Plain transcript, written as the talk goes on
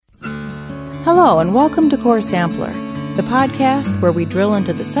Hello and welcome to Core Sampler, the podcast where we drill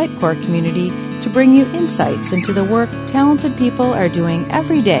into the Sitecore community to bring you insights into the work talented people are doing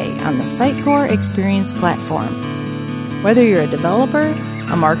every day on the Sitecore Experience platform. Whether you're a developer,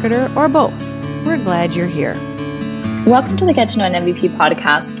 a marketer, or both, we're glad you're here. Welcome to the Get to Know an MVP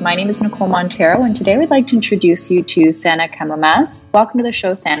podcast. My name is Nicole Montero, and today we'd like to introduce you to Sana Kamelmaz. Welcome to the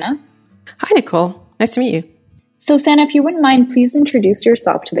show, Sana. Hi, Nicole. Nice to meet you. So, Sana, if you wouldn't mind, please introduce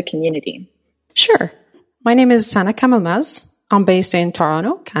yourself to the community. Sure. My name is Sana Kamelmaz. I'm based in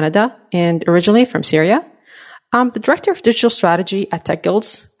Toronto, Canada, and originally from Syria. I'm the Director of Digital Strategy at Tech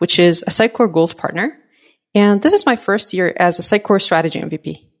Guilds, which is a Sitecore Gold partner. And this is my first year as a Sitecore Strategy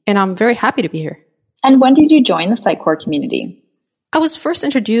MVP, and I'm very happy to be here. And when did you join the Sitecore community? I was first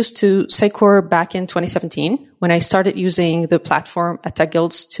introduced to Sitecore back in 2017 when I started using the platform at Tech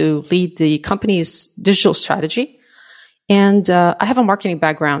Guilds to lead the company's digital strategy. And I have a marketing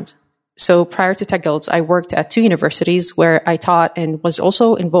background. So prior to Tech Guilds, I worked at two universities where I taught and was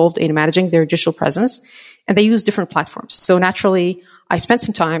also involved in managing their digital presence. And they use different platforms. So naturally, I spent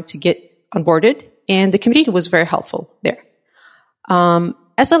some time to get onboarded, and the community was very helpful there.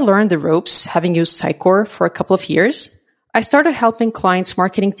 As I learned the ropes, having used Sitecore for a couple of years, I started helping clients'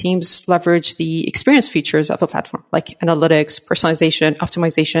 marketing teams leverage the experience features of the platform, like analytics, personalization,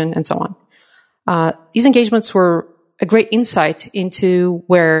 optimization, and so on. These engagements were a great insight into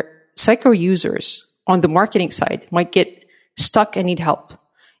where Sitecore users on the marketing side might get stuck and need help.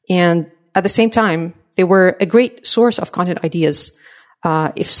 And at the same time, they were a great source of content ideas.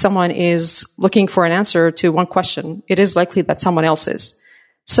 If someone is looking for an answer to one question, it is likely that someone else is.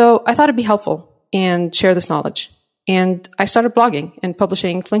 So I thought it'd be helpful and share this knowledge. And I started blogging and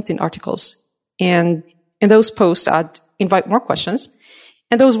publishing LinkedIn articles. And in those posts, I'd invite more questions,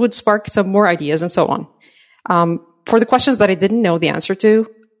 and those would spark some more ideas and so on. For the questions that I didn't know the answer to,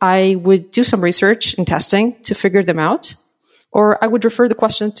 I would do some research and testing to figure them out, or I would refer the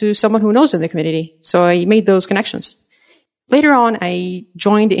question to someone who knows in the community. So I made those connections. Later on, I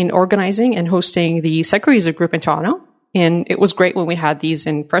joined in organizing and hosting the Sitecore user group in Toronto, and it was great when we had these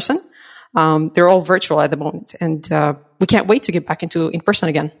in person. They're all virtual at the moment, and we can't wait to get back into in person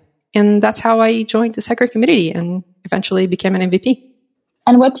again. And that's how I joined the Sitecore community and eventually became an MVP.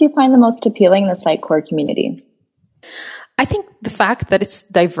 And what do you find the most appealing in the Sitecore community? I think the fact that it's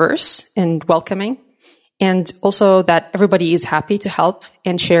diverse and welcoming, and also that everybody is happy to help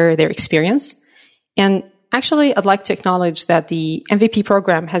and share their experience. And actually, I'd like to acknowledge that the MVP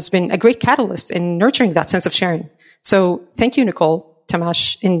program has been a great catalyst in nurturing that sense of sharing. So thank you, Nicole,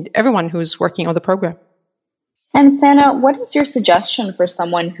 Tamash, and everyone who's working on the program. And Sana, what is your suggestion for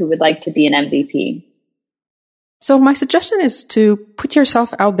someone who would like to be an MVP? So my suggestion is to put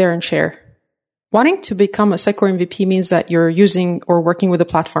yourself out there and share. Wanting to become a Sitecore MVP means that you're using or working with a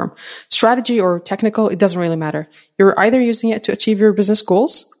platform. Strategy or technical, it doesn't really matter. You're either using it to achieve your business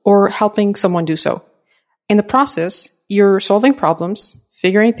goals or helping someone do so. In the process, you're solving problems,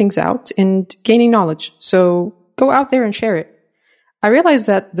 figuring things out, and gaining knowledge. So go out there and share it. I realize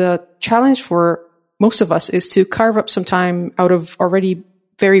that the challenge for most of us is to carve up some time out of already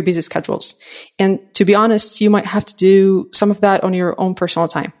very busy schedules. And to be honest, you might have to do some of that on your own personal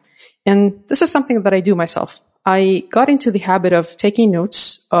time. And this is something that I do myself. I got into the habit of taking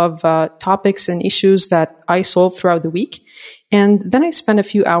notes of topics and issues that I solve throughout the week. And then I spend a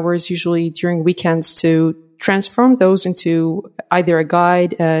few hours, usually during weekends, to transform those into either a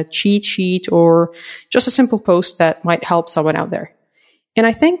guide, a cheat sheet, or just a simple post that might help someone out there. And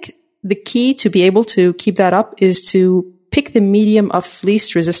I think the key to be able to keep that up is to pick the medium of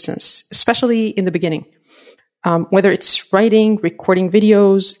least resistance, especially in the beginning. Whether it's writing, recording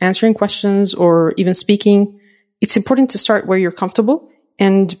videos, answering questions, or even speaking, it's important to start where you're comfortable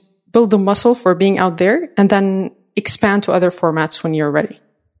and build the muscle for being out there, and then expand to other formats when you're ready.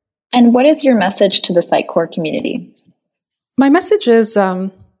 And what is your message to the Sitecore community? My message is,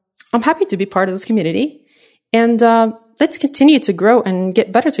 I'm happy to be part of this community, and let's continue to grow and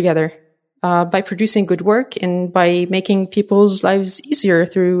get better together by producing good work and by making people's lives easier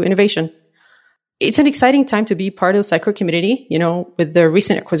through innovation. It's an exciting time to be part of the Sitecore community, with the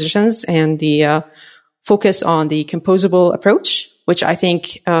recent acquisitions and the focus on the composable approach, which I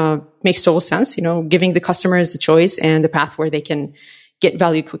think makes total sense, giving the customers the choice and the path where they can get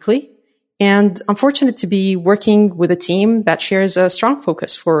value quickly. And I'm fortunate to be working with a team that shares a strong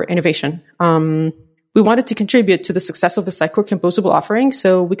focus for innovation. We wanted to contribute to the success of the Sitecore composable offering,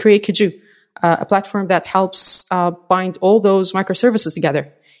 so we created Kaju, a platform that helps bind all those microservices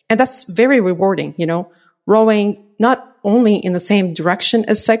together. And that's very rewarding, rowing not only in the same direction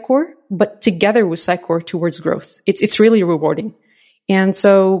as Sitecore, but together with Sitecore towards growth. It's really rewarding. And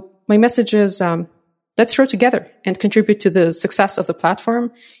so my message is let's grow together and contribute to the success of the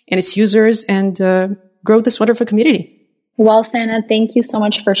platform and its users and grow this wonderful community. Well, Sana, thank you so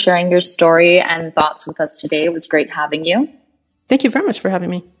much for sharing your story and thoughts with us today. It was great having you. Thank you very much for having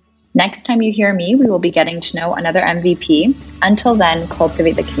me. Next time you hear me, we will be getting to know another MVP. Until then,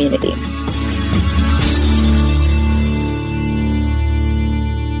 cultivate the community.